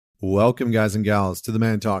Welcome, guys and gals, to the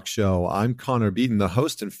Man Talk Show. I'm Connor Beaton, the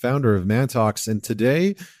host and founder of Man Talks, and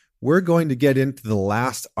today we're going to get into the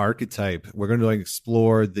last archetype. We're going to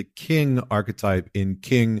explore the king archetype in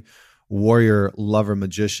king, warrior, lover,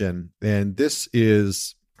 magician. And this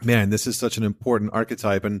is such an important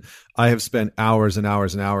archetype, and I have spent hours and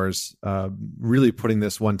hours and hours really putting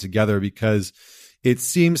this one together because it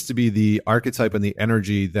seems to be the archetype and the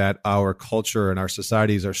energy that our culture and our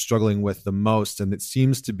societies are struggling with the most. And it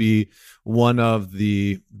seems to be one of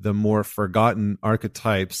the more forgotten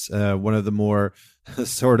archetypes, one of the more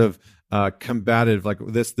sort of combative, like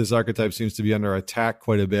this archetype seems to be under attack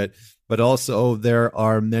quite a bit. But also there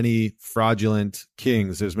are many fraudulent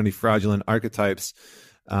kings. There's many fraudulent archetypes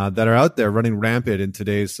that are out there running rampant in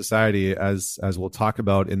today's society, as we'll talk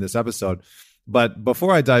about in this episode. But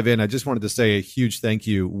before I dive in, I just wanted to say a huge thank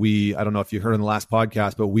you. I don't know if you heard in the last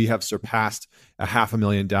podcast, but we have surpassed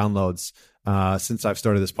 500,000 downloads since I've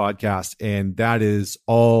started this podcast. And that is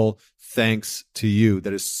all thanks to you.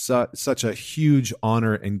 That is such a huge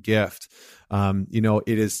honor and gift.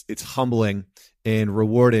 It's humbling and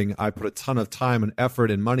rewarding. I put a ton of time and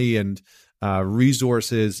effort and money and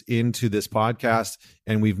resources into this podcast,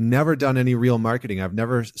 and we've never done any real marketing. I've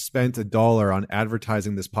never spent $1 on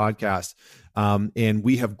advertising this podcast. And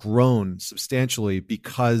we have grown substantially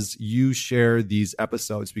because you share these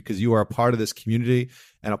episodes, because you are a part of this community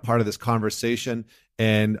and a part of this conversation.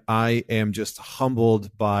 And I am just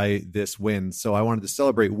humbled by this win. So I wanted to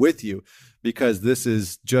celebrate with you because this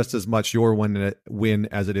is just as much your win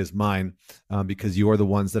as it is mine, because you are the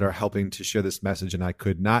ones that are helping to share this message, and I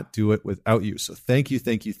could not do it without you. So thank you,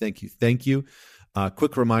 thank you, thank you, thank you.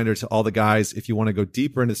 Quick reminder to all the guys, if you want to go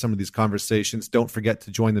deeper into some of these conversations, don't forget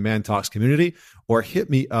to join the Man Talks community or hit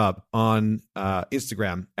me up on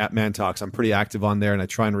Instagram at Man Talks. I'm pretty active on there, and I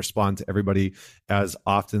try and respond to everybody as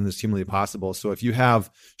often as humanly possible. So if you have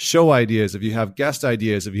show ideas, if you have guest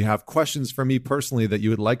ideas, if you have questions for me personally that you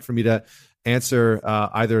would like for me to answer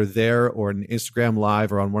either there or in Instagram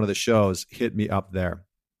Live or on one of the shows, hit me up there.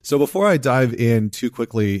 So before I dive in too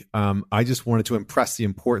quickly, I just wanted to impress the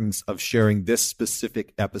importance of sharing this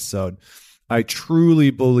specific episode. I truly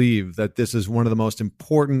believe that this is one of the most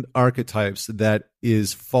important archetypes that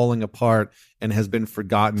is falling apart and has been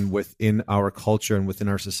forgotten within our culture and within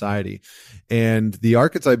our society. And the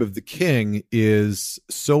archetype of the king is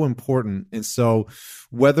so important. And so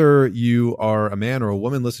whether you are a man or a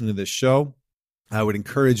woman listening to this show, I would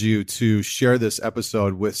encourage you to share this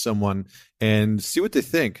episode with someone and see what they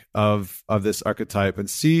think of this archetype and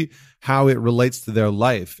see how it relates to their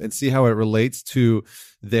life and see how it relates to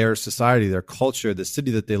their society, their culture, the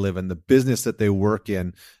city that they live in, the business that they work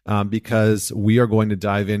in, because we are going to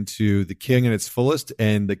dive into the king in its fullest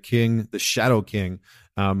and the king, the shadow king,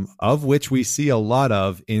 of which we see a lot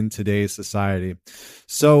of in today's society.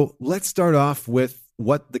 So let's start off with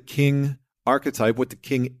what the king archetype, what the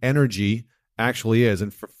king energy actually is.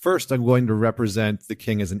 And first, I'm going to represent the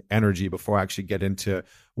king as an energy before I actually get into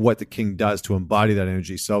what the king does to embody that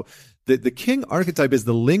energy. So the king archetype is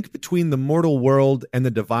the link between the mortal world and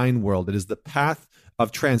the divine world. It is the path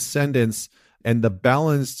of transcendence and the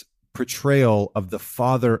balanced portrayal of the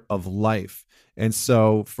father of life. And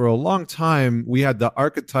so for a long time, we had the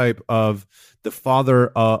archetype of the father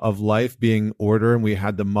of life being order, and we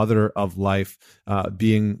had the mother of life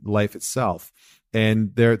being life itself.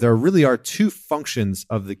 And there really are two functions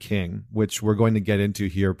of the king, which we're going to get into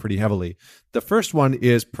here pretty heavily. The first one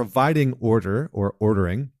is providing order or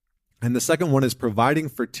ordering, and the second one is providing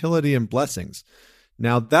fertility and blessings.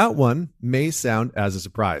 Now, that one may sound as a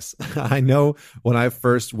surprise. I know when I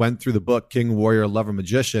first went through the book, King, Warrior, Lover,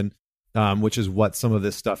 Magician, which is what some of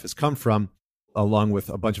this stuff has come from, along with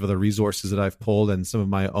a bunch of other resources that I've pulled and some of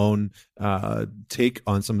my own take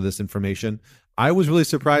on some of this information, I was really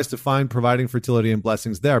surprised to find providing fertility and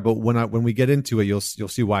blessings there. But when we get into it, you'll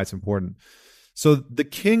see why it's important. So the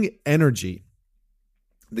king energy,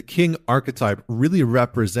 the king archetype really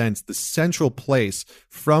represents the central place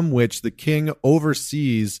from which the king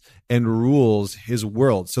oversees and rules his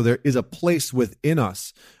world. So there is a place within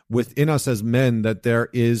us as men, that there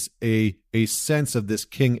is a sense of this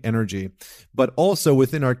king energy. But also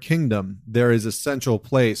within our kingdom, there is a central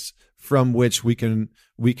place from which we can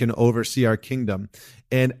oversee our kingdom.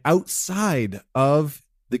 And outside of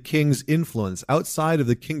the king's influence. Outside of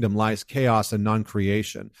the kingdom lies chaos and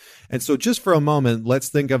non-creation. And so just for a moment, let's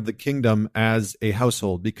think of the kingdom as a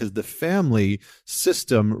household, because the family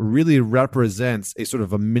system really represents a sort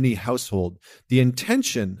of a mini household. The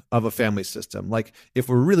intention of a family system, like if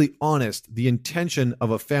we're really honest, the intention of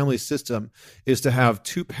a family system is to have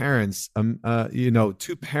two parents,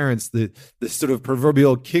 two parents, the sort of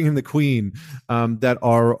proverbial king and the queen that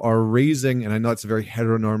are raising, and I know it's a very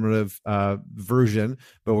heteronormative version,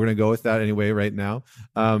 but we're going to go with that anyway right now.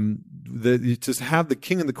 To have the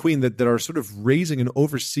king and the queen that are sort of raising and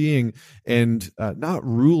overseeing and not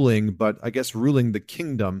ruling, but I guess ruling the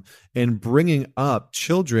kingdom and bringing up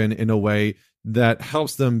children in a way that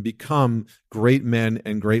helps them become great men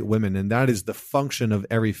and great women. And that is the function of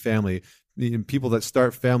every family. People that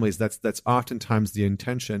start families, that's oftentimes the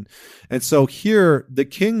intention. And so here the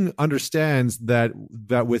king understands that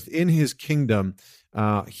within his kingdom,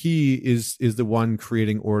 he is the one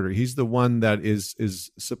creating order. He's the one that is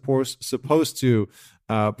supposed to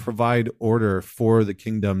provide order for the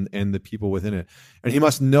kingdom and the people within it. And he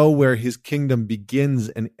must know where his kingdom begins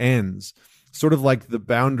and ends. Sort of like the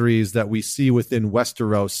boundaries that we see within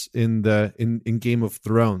Westeros in Game of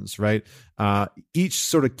Thrones, right? Each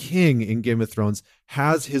sort of king in Game of Thrones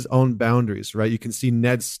has his own boundaries, right? You can see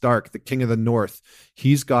Ned Stark, the King of the North.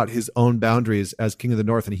 He's got his own boundaries as King of the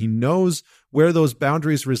North, and he knows where those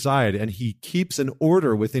boundaries reside, and he keeps an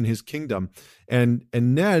order within his kingdom. And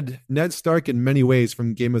Ned Stark, in many ways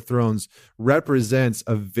from Game of Thrones, represents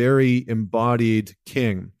a very embodied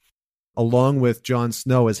king, along with Jon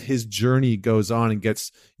Snow, as his journey goes on and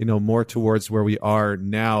gets more towards where we are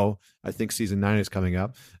now. I think season 9 is coming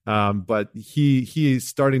up, but he is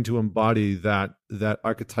starting to embody that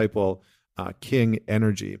archetypal king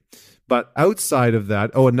energy. But outside of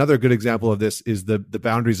that, another good example of this is the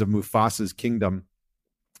boundaries of Mufasa's kingdom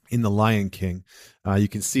in The Lion King. You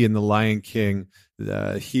can see in The Lion King,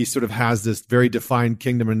 he sort of has this very defined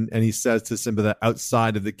kingdom, and he says to Simba that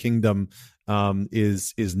outside of the kingdom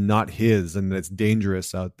is not his, and it's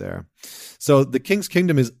dangerous out there. So the king's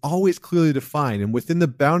kingdom is always clearly defined, and within the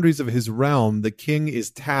boundaries of his realm, the king is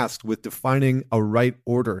tasked with defining a right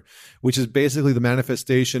order, which is basically the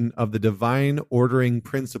manifestation of the divine ordering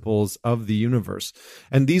principles of the universe.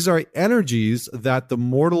 And these are energies that the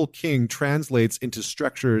mortal king translates into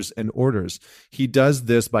structures and orders. He does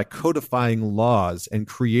this by codifying laws and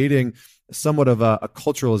creating somewhat of a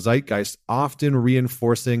cultural zeitgeist, often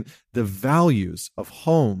reinforcing the values of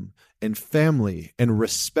home and family and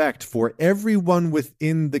respect for everyone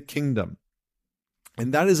within the kingdom.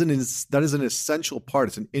 And that is an essential part.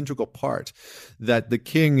 It's an integral part, that the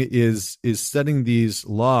king is setting these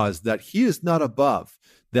laws that he is not above,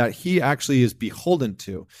 that he actually is beholden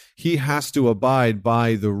to. He has to abide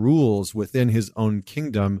by the rules within his own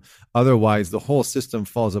kingdom. Otherwise, the whole system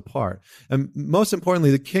falls apart. And most importantly,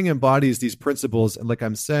 the king embodies these principles, and like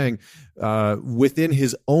I'm saying, within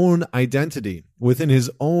his own identity, within his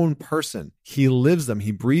own person. He lives them,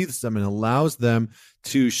 he breathes them, and allows them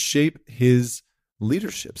to shape his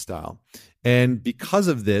leadership style. And because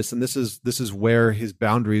of this, and this is where his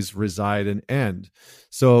boundaries reside and end.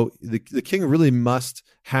 So the king really must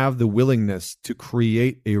have the willingness to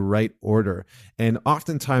create a right order. And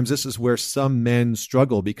oftentimes this is where some men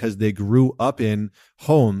struggle, because they grew up in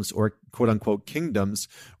homes or quote unquote kingdoms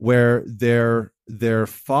where their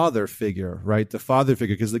father figure, right? The father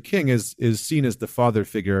figure, because the king is seen as the father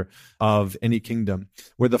figure of any kingdom,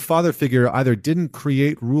 where the father figure either didn't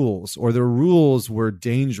create rules, or the rules were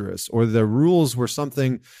dangerous, or the rules were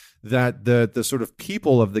something that the sort of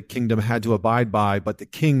people of the kingdom had to abide by, but the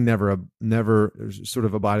king never sort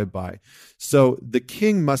of abided by. So the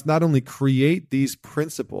king must not only create these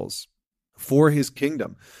principles for his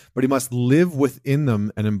kingdom, but he must live within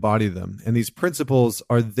them and embody them. And these principles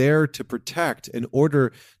are there to protect and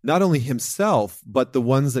order not only himself, but the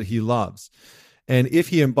ones that he loves. And if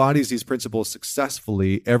he embodies these principles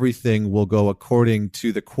successfully, everything will go according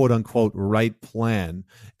to the quote unquote right plan,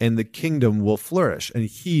 and the kingdom will flourish, and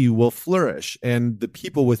he will flourish, and the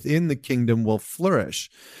people within the kingdom will flourish.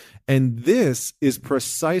 And this is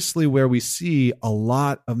precisely where we see a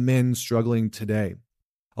lot of men struggling today.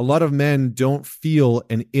 A lot of men don't feel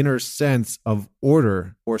an inner sense of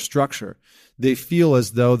order or structure. They feel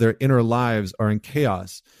as though their inner lives are in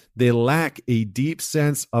chaos. They lack a deep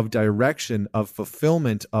sense of direction, of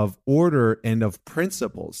fulfillment, of order, and of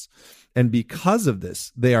principles. And because of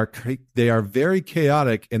this, they are very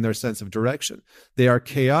chaotic in their sense of direction. They are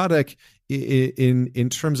chaotic in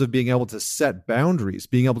terms of being able to set boundaries,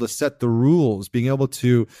 being able to set the rules, being able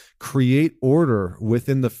to create order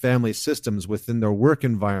within the family systems, within their work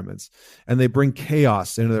environments. And they bring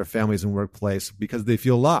chaos into their families and workplace because they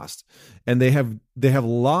feel lost. And they have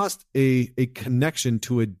lost a connection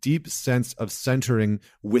to a deep sense of centering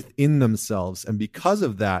within themselves. And because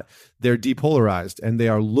of that, they're depolarized and they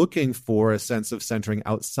are looking for a sense of centering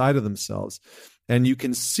outside of themselves. And you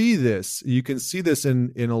can see this. You can see this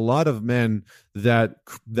in a lot of men that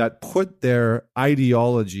put their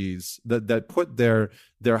ideologies, that put their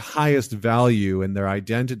highest value and their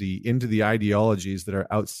identity into the ideologies that are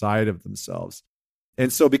outside of themselves.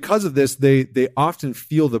 And so because of this, they often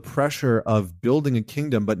feel the pressure of building a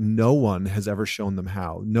kingdom, but no one has ever shown them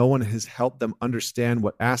how. No one has helped them understand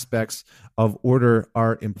what aspects of order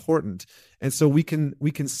are important. And so we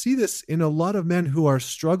can see this in a lot of men who are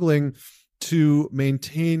struggling to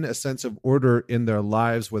maintain a sense of order in their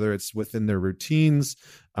lives, whether it's within their routines,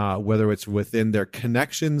 whether it's within their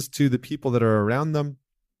connections to the people that are around them,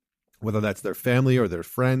 whether that's their family or their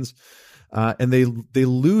friends. And they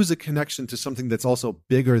lose a connection to something that's also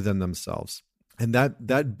bigger than themselves. And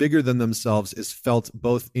that bigger than themselves is felt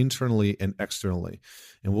both internally and externally.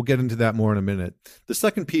 And we'll get into that more in a minute. The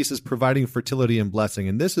second piece is providing fertility and blessing.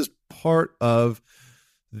 And this is part of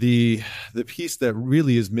the piece that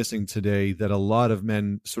really is missing today that a lot of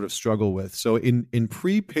men sort of struggle with. So in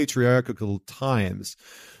pre-patriarchal times,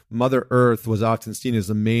 Mother Earth was often seen as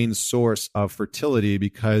the main source of fertility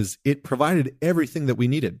because it provided everything that we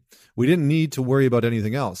needed. We didn't need to worry about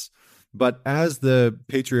anything else. But as the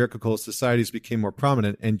patriarchal societies became more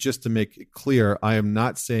prominent, and just to make it clear, I am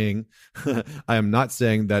not saying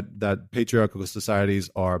that patriarchal societies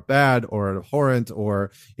are bad or abhorrent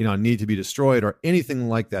or need to be destroyed or anything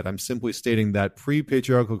like that. I'm simply stating that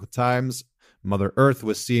pre-patriarchal times, Mother Earth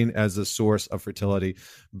was seen as a source of fertility.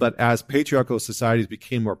 But as patriarchal societies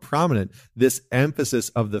became more prominent, this emphasis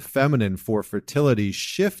of the feminine for fertility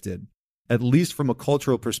shifted, at least from a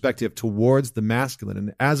cultural perspective, towards the masculine.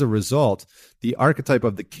 And as a result, the archetype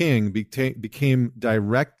of the king became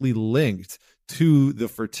directly linked to the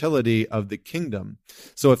fertility of the kingdom.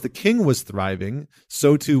 So if the king was thriving,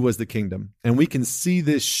 so too was the kingdom. And we can see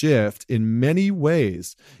this shift in many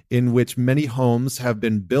ways in which many homes have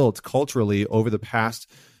been built culturally over the past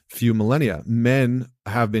few millennia. Men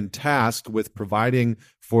have been tasked with providing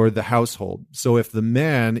for the household. So if the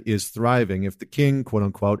man is thriving, if the king, quote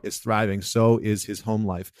unquote, is thriving, so is his home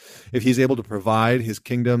life. If he's able to provide, his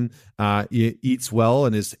kingdom eats well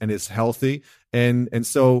and is healthy. And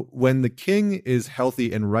so when the king is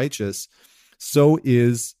healthy and righteous, so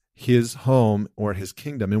is his home or his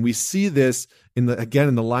kingdom. And we see this in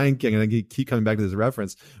the Lion King, and I keep coming back to this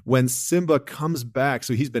reference, when Simba comes back.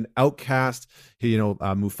 So he's been outcast.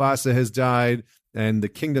 Mufasa has died, and the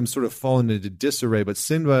kingdom sort of fallen into disarray. But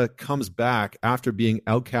Simba comes back after being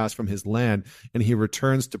outcast from his land, and he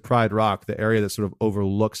returns to Pride Rock, the area that sort of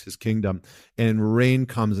overlooks his kingdom. And rain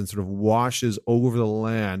comes and sort of washes over the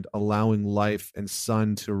land, allowing life and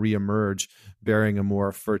sun to reemerge, bearing a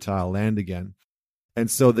more fertile land again. And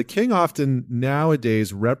so the king often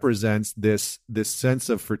nowadays represents this sense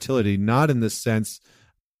of fertility, not in the sense,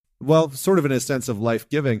 well, sort of in a sense of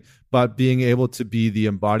life-giving, but being able to be the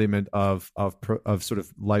embodiment of sort of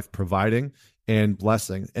life providing and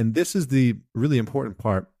blessing. And this is the really important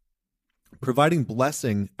part. Providing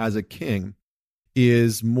blessing as a king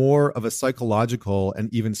is more of a psychological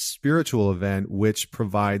and even spiritual event which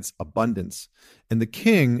provides abundance. And the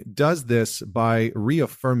king does this by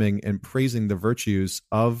reaffirming and praising the virtues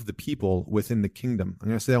of the people within the kingdom. I'm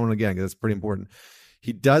going to say that one again because it's pretty important.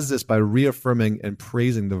 He does this by reaffirming and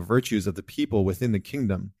praising the virtues of the people within the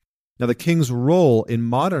kingdom. Now, the king's role in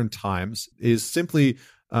modern times is simply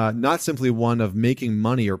not simply one of making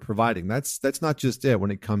money or providing. That's not just it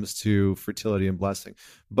when it comes to fertility and blessing,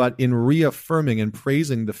 but in reaffirming and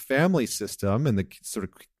praising the family system and the sort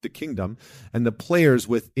of the kingdom and the players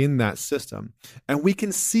within that system. And we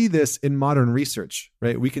can see this in modern research,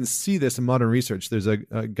 right? We can see this in modern research. There's a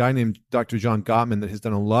guy named Dr. John Gottman that has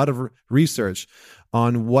done a lot of research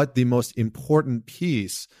on what the most important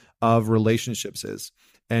piece of relationships is.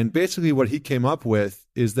 And basically what he came up with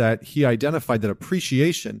is that he identified that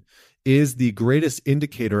appreciation is the greatest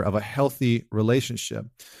indicator of a healthy relationship.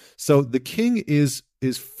 So the king is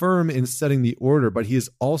firm in setting the order, but he is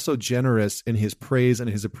also generous in his praise and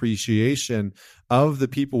his appreciation of the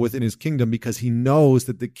people within his kingdom, because he knows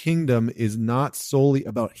that the kingdom is not solely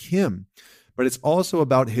about him, but it's also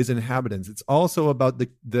about his inhabitants. It's also about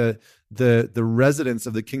the residents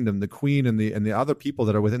of the kingdom, the queen and the other people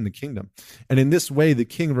that are within the kingdom. And in this way, the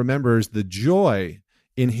king remembers the joy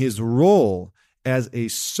in his role as a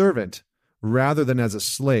servant rather than as a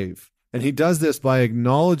slave. And he does this by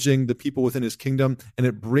acknowledging the people within his kingdom, and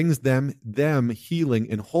it brings them healing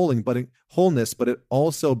and wholeness, but it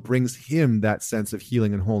also brings him that sense of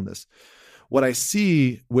healing and wholeness. What I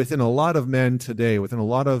see within a lot of men today, within a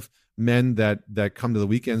lot of men that come to the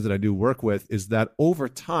weekends that I do work with, is that over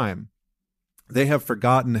time, they have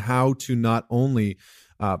forgotten how to not only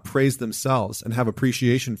praise themselves and have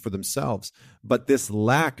appreciation for themselves, but this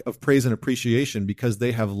lack of praise and appreciation, because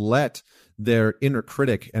they have let their inner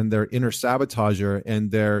critic and their inner sabotager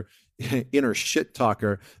and their inner shit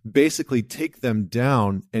talker basically take them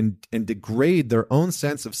down and degrade their own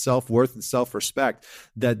sense of self-worth and self-respect,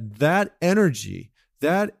 that energy,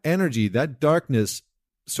 that darkness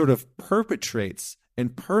sort of perpetrates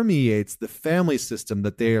and permeates the family system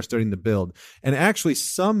that they are starting to build. And actually,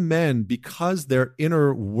 some men, because their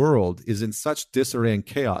inner world is in such disarray and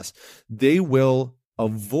chaos, they will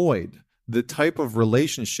avoid the type of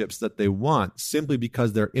relationships that they want simply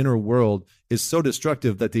because their inner world is so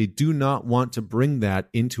destructive that they do not want to bring that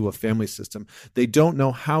into a family system. They don't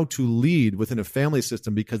know how to lead within a family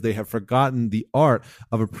system because they have forgotten the art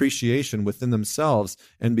of appreciation within themselves.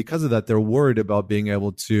 And because of that, they're worried about being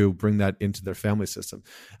able to bring that into their family system.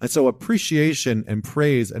 And so appreciation and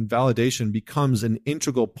praise and validation becomes an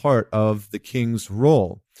integral part of the king's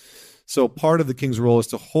role. So part of the king's role is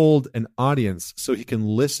to hold an audience so he can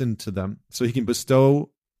listen to them, so he can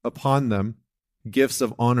bestow upon them gifts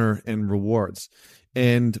of honor and rewards.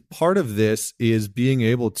 And part of this is being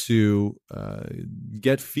able to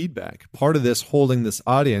get feedback. Part of this holding this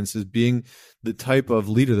audience is being the type of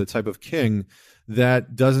leader, the type of king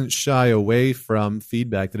that doesn't shy away from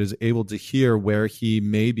feedback, that is able to hear where he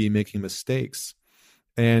may be making mistakes.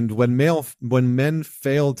 And when men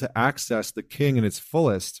fail to access the king in his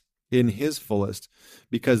fullest,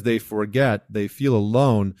 because they forget, they feel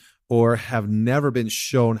alone, or have never been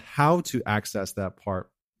shown how to access that part,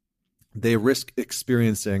 they risk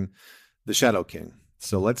experiencing the Shadow King.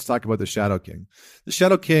 So let's talk about the Shadow King. The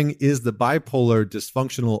Shadow King is the bipolar,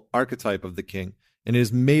 dysfunctional archetype of the king, and it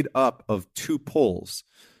is made up of two poles.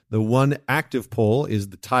 The one active pole is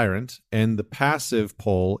the tyrant, and the passive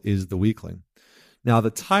pole is the weakling. Now,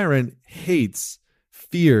 the tyrant hates,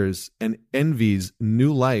 fears, and envies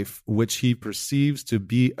new life, which he perceives to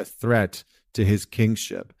be a threat to his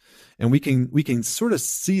kingship. And we can sort of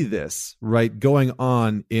see this, right, going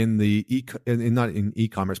on in not in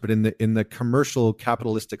e-commerce, but in the commercial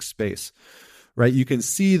capitalistic space. Right, you can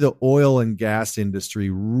see the oil and gas industry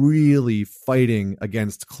really fighting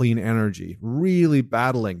against clean energy, really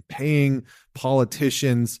battling, paying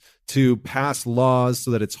politicians to pass laws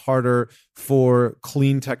so that it's harder for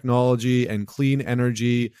clean technology and clean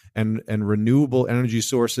energy and renewable energy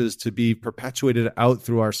sources to be perpetuated out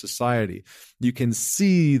through our society. You can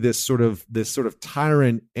see this sort of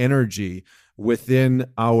tyrant energy within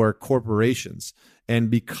our corporations. And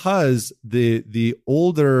because the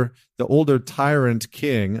older tyrant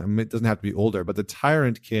king, I mean, it doesn't have to be older, but the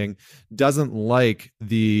tyrant king doesn't like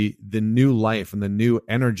the new life and the new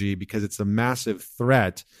energy because it's a massive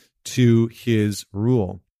threat to his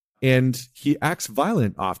rule. And he acts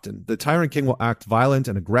violent often. The tyrant king will act violent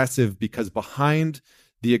and aggressive because behind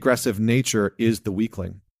the aggressive nature is the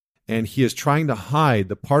weakling. And he is trying to hide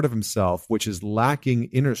the part of himself which is lacking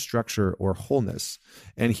inner structure or wholeness.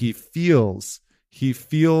 And he feels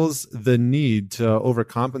the need to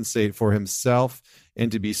overcompensate for himself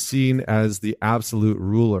and to be seen as the absolute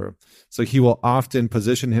ruler. So he will often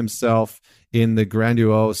position himself in the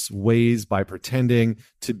grandiose ways by pretending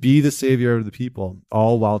to be the savior of the people,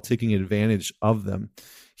 all while taking advantage of them.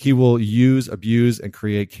 He will use, abuse, and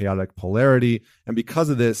create chaotic polarity. And because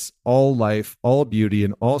of this, all life, all beauty,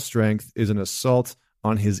 and all strength is an assault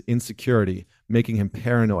on his insecurity, making him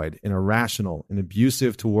paranoid and irrational and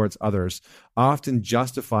abusive towards others, often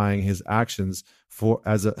justifying his actions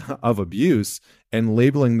of abuse and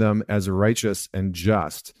labeling them as righteous and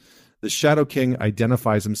just. The Shadow King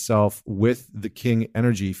identifies himself with the king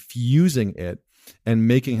energy, fusing it and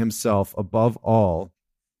making himself above all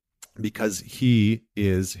because he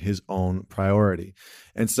is his own priority.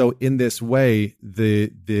 And so in this way,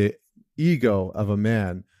 the ego of a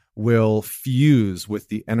man will fuse with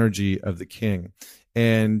the energy of the king.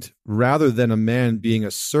 And rather than a man being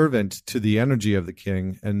a servant to the energy of the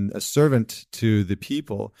king and a servant to the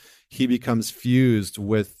people, he becomes fused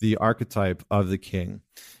with the archetype of the king.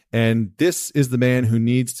 And this is the man who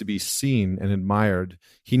needs to be seen and admired.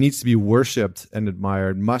 He needs to be worshipped and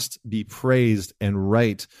admired, must be praised and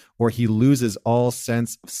right, or he loses all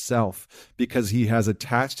sense of self because he has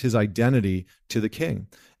attached his identity to the king.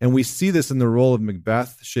 And we see this in the role of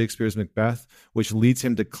Macbeth, Shakespeare's Macbeth, which leads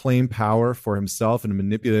him to claim power for himself in a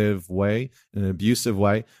manipulative way, in an abusive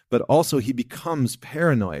way, but also he becomes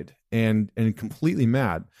paranoid and completely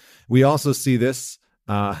mad. We also see this,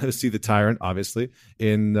 see the tyrant, obviously,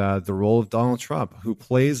 in the role of Donald Trump, who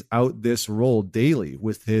plays out this role daily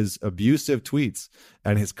with his abusive tweets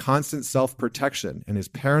and his constant self-protection and his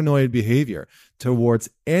paranoid behavior towards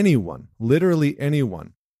anyone, literally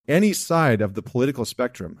anyone, any side of the political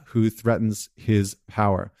spectrum who threatens his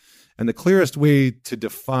power. And the clearest way to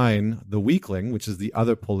define the weakling, which is the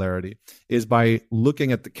other polarity, is by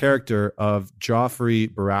looking at the character of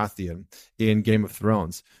Joffrey Baratheon in Game of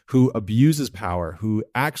Thrones, who abuses power, who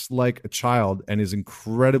acts like a child and is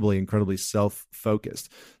incredibly, incredibly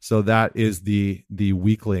self-focused. So that is the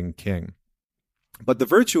weakling king. But the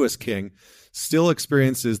virtuous king still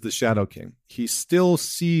experiences the Shadow King. He still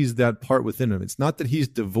sees that part within him. It's not that he's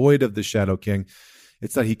devoid of the Shadow King.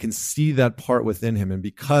 It's that he can see that part within him. And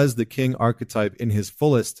because the king archetype in his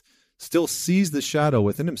fullest still sees the shadow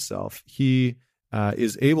within himself, he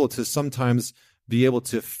is able to sometimes be able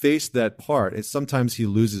to face that part. And sometimes he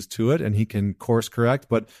loses to it and he can course correct,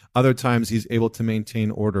 but other times he's able to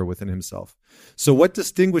maintain order within himself. So what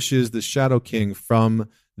distinguishes the Shadow King from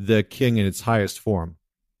the king in its highest form?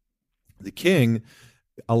 The king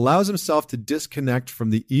allows himself to disconnect from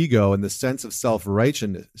the ego and the sense of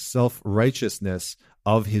self-righteousness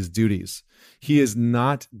of his duties. He is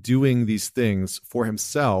not doing these things for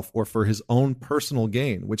himself or for his own personal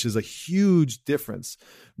gain, which is a huge difference,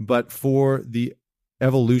 but for the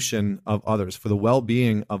evolution of others, for the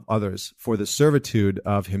well-being of others, for the servitude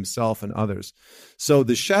of himself and others. So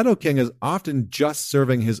the Shadow King is often just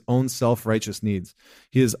serving his own self-righteous needs.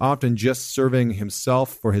 He is often just serving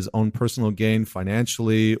himself for his own personal gain,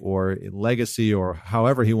 financially or in legacy or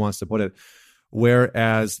however he wants to put it.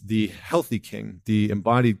 Whereas the healthy king, the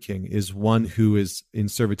embodied king, is one who is in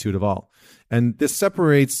servitude of all. And this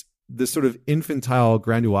separates this sort of infantile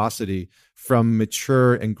grandiosity from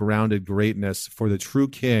mature and grounded greatness for the true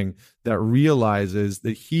king that realizes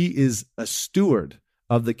that he is a steward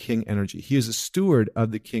of the king energy. He is a steward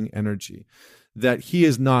of the king energy. That he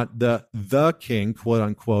is not the king, quote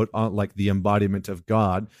unquote, like the embodiment of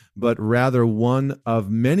God, but rather one of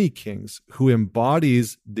many kings who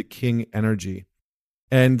embodies the king energy.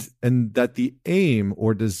 And that the aim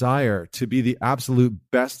or desire to be the absolute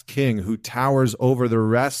best king who towers over the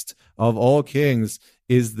rest of all kings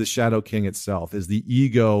is the Shadow King itself, is the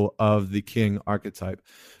ego of the king archetype.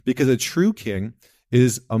 Because a true king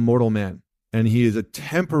is a mortal man, and he is a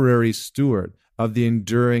temporary steward of the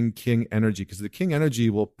enduring king energy, because the king energy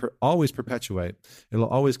will always perpetuate. It'll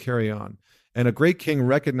always carry on. And a great king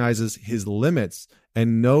recognizes his limits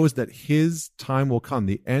and knows that his time will come.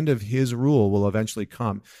 The end of his rule will eventually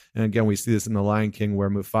come. And again, we see this in The Lion King, where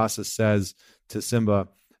Mufasa says to Simba,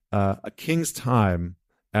 a king's time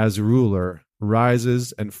as ruler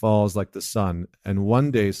rises and falls like the sun. And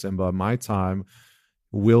one day, Simba, my time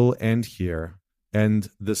will end here, and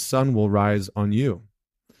the sun will rise on you.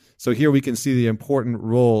 So here we can see the important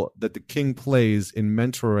role that the king plays in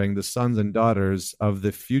mentoring the sons and daughters of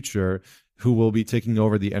the future who will be taking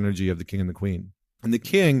over the energy of the king and the queen. And the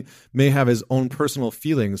king may have his own personal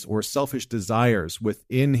feelings or selfish desires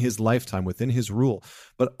within his lifetime, within his rule,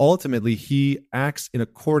 but ultimately he acts in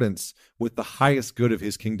accordance with the highest good of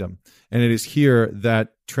his kingdom. And it is here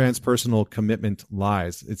that transpersonal commitment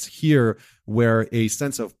lies. It's here where a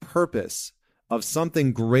sense of purpose, of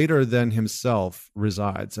something greater than himself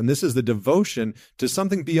resides. And this is the devotion to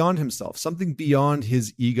something beyond himself, something beyond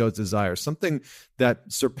his ego's desire, something that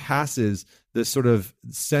surpasses this sort of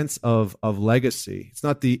sense of legacy. It's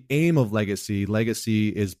not the aim of legacy. Legacy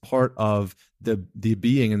is part of the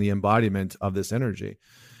being and the embodiment of this energy.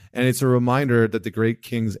 And it's a reminder that the great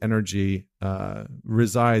king's energy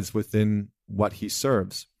resides within what he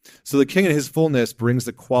serves. So the king in his fullness brings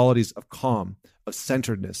the qualities of calm, of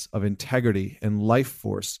centeredness, of integrity, and life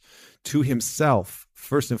force to himself,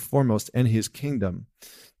 first and foremost, and his kingdom.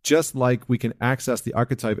 Just like we can access the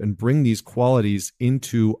archetype and bring these qualities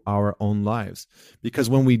into our own lives. Because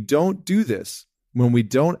when we don't do this, when we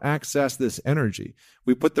don't access this energy,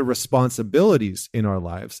 we put the responsibilities in our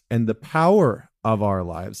lives and the power of our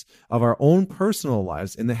lives, of our own personal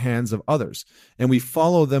lives, in the hands of others. And we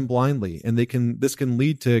follow them blindly. And this can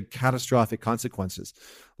lead to catastrophic consequences.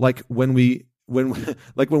 Like when we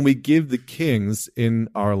give the kings in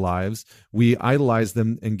our lives, we idolize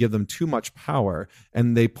them and give them too much power,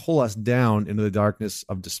 and they pull us down into the darkness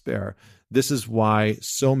of despair. This is why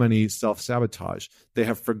so many self-sabotage. They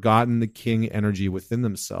have forgotten the king energy within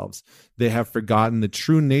themselves. They have forgotten the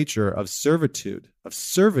true nature of servitude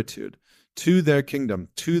to their kingdom,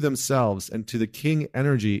 to themselves, and to the king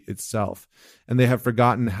energy itself. And they have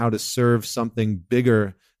forgotten how to serve something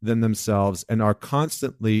bigger than themselves and are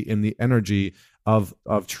constantly in the energy of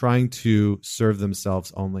trying to serve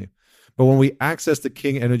themselves only. But when we access the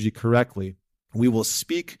king energy correctly, we will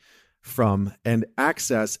speak from and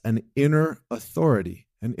access an inner authority.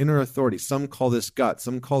 An inner authority. Some call this gut.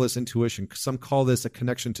 Some call this intuition. Some call this a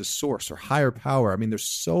connection to source or higher power. I mean, there's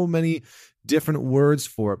so many different words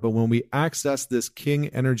for it. But when we access this king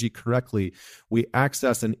energy correctly, we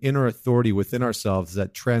access an inner authority within ourselves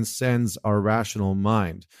that transcends our rational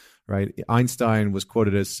mind, right? Einstein was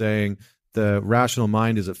quoted as saying, the rational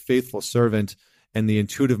mind is a faithful servant and the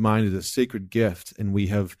intuitive mind is a sacred gift. And we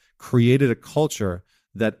have created a culture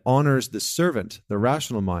that honors the servant, the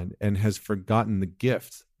rational mind, and has forgotten the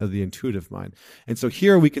gift of the intuitive mind. And so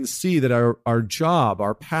here we can see that our job,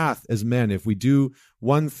 our path as men, if we do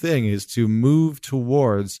one thing, is to move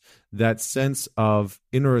towards that sense of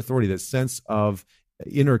inner authority, that sense of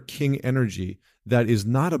inner king energy that is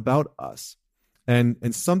not about us, and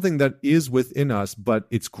something that is within us, but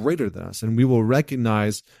it's greater than us. And we will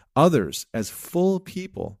recognize others as full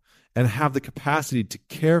people and have the capacity to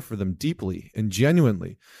care for them deeply and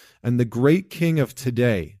genuinely. And the great king of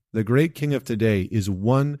today is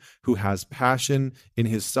one who has passion in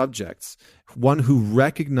his subjects, one who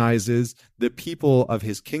recognizes the people of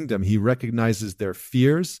his kingdom. He recognizes their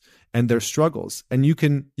fears and their struggles. And you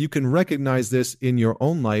can recognize this in your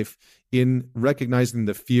own life, in recognizing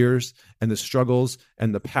the fears and the struggles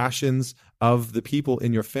and the passions of the people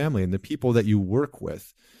in your family and the people that you work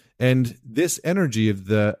with. And this energy of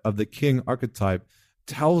the king archetype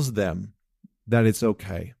tells them that it's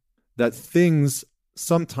okay, that things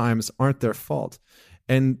sometimes aren't their fault.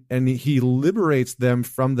 And he liberates them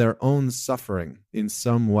from their own suffering in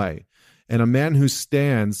some way. And a man who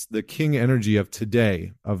stands, the king energy of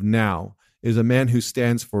today, of now, is a man who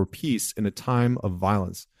stands for peace in a time of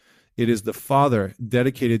violence. It is the father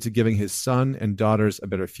dedicated to giving his son and daughters a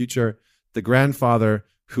better future, the grandfather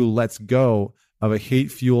who lets go of a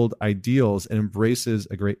hate-fueled ideals and embraces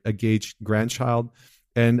a gay grandchild,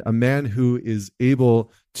 and a man who is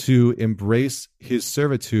able to embrace his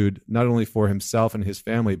servitude, not only for himself and his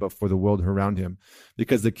family, but for the world around him.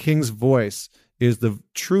 Because the king's voice is the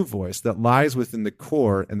true voice that lies within the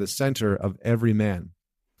core and the center of every man.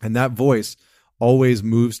 And that voice always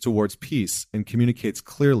moves towards peace and communicates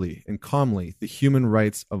clearly and calmly the human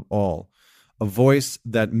rights of all. A voice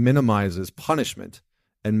that minimizes punishment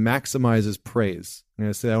and maximizes praise. I'm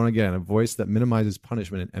going to say that one again. A voice that minimizes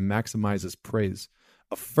punishment and maximizes praise.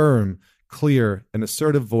 A firm, clear, and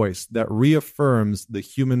assertive voice that reaffirms the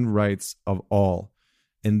human rights of all.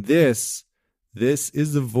 And this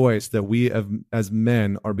is the voice that we as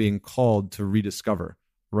men are being called to rediscover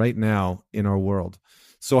right now in our world.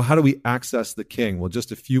 So how do we access the king? Well,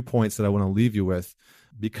 just a few points that I want to leave you with,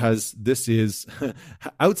 because this is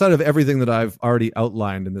outside of everything that I've already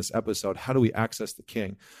outlined in this episode. How do we access the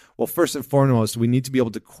king? Well, first and foremost, we need to be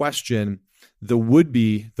able to question the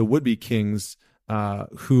would-be kings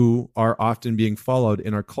who are often being followed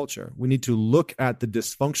in our culture. We need to look at the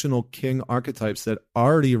dysfunctional king archetypes that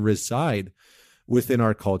already reside within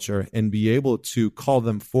our culture and be able to call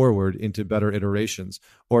them forward into better iterations,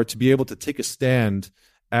 or to be able to take a stand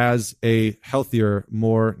as a healthier,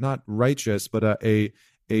 more not righteous, but a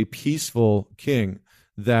peaceful king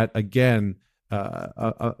that again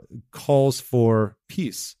calls for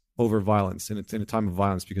peace over violence, and it's in a time of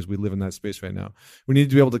violence because we live in that space right now. We need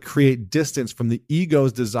to be able to create distance from the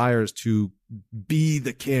ego's desires to be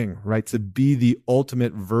the king, right? To be the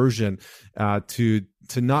ultimate version, to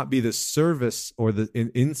not be the service or the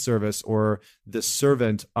in service or the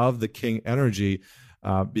servant of the king energy,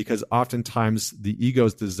 because oftentimes the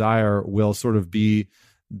ego's desire will sort of be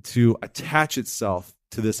to attach itself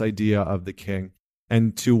to this idea of the king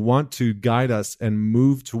and to want to guide us and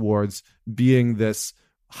move towards being this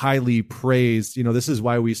highly praised. This is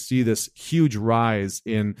why we see this huge rise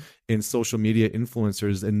in social media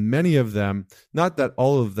influencers, and many of them, not that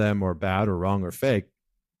all of them are bad or wrong or fake,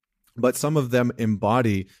 but some of them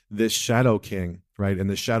embody this shadow king, right? And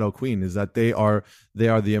the shadow queen is that they are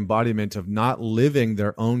the embodiment of not living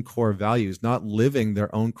their own core values, not living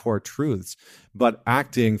their own core truths, but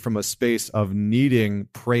acting from a space of needing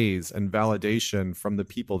praise and validation from the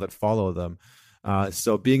people that follow them.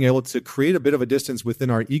 So being able to create a bit of a distance within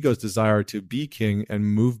our ego's desire to be king and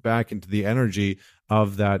move back into the energy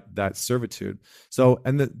of that servitude. So,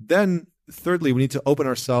 then thirdly, we need to open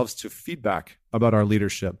ourselves to feedback about our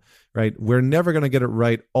leadership, right? We're never going to get it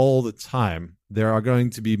right all the time. There are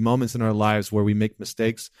going to be moments in our lives where we make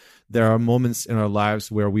mistakes. There are moments in our lives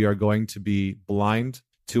where we are going to be blind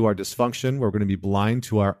to our dysfunction. We're going to be blind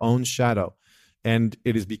to our own shadow. And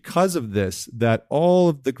it is because of this that all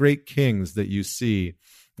of the great kings that you see,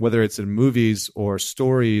 whether it's in movies or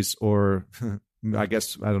stories or I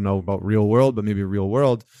guess, I don't know about real world, but maybe real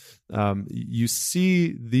world, you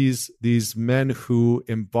see these men who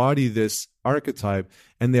embody this archetype,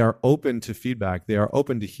 and they are open to feedback. They are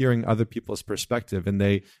open to hearing other people's perspective, and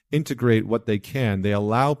they integrate what they can. They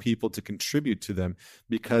allow people to contribute to them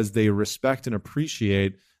because they respect and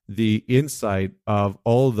appreciate the insight of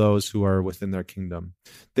all those who are within their kingdom.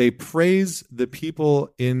 They praise the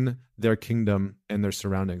people in their kingdom and their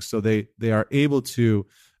surroundings. So they are able to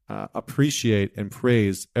appreciate and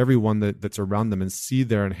praise everyone that's around them and see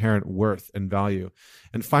their inherent worth and value.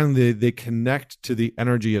 And finally, they connect to the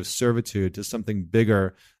energy of servitude, to something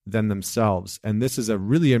bigger than themselves. And this is a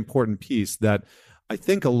really important piece that I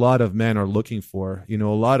think a lot of men are looking for. A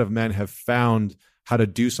lot of men have found how to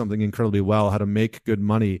do something incredibly well, how to make good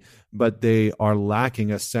money, but they are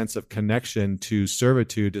lacking a sense of connection to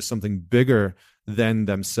servitude, to something bigger than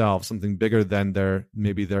themselves, something bigger than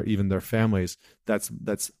even their families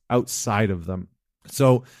that's outside of them.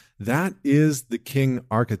 So that is the king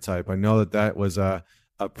archetype. I know that was a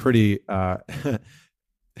pretty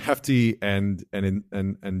hefty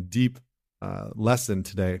and deep lesson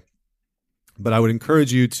today. But I would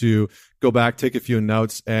encourage you to go back, take a few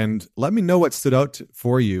notes, and let me know what stood out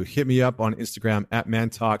for you. Hit me up on Instagram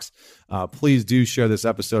 @ManTalks. Please do share this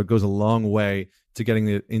episode. It goes a long way to getting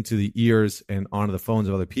it into the ears and onto the phones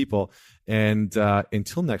of other people. And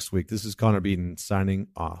until next week, this is Connor Beaton signing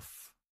off.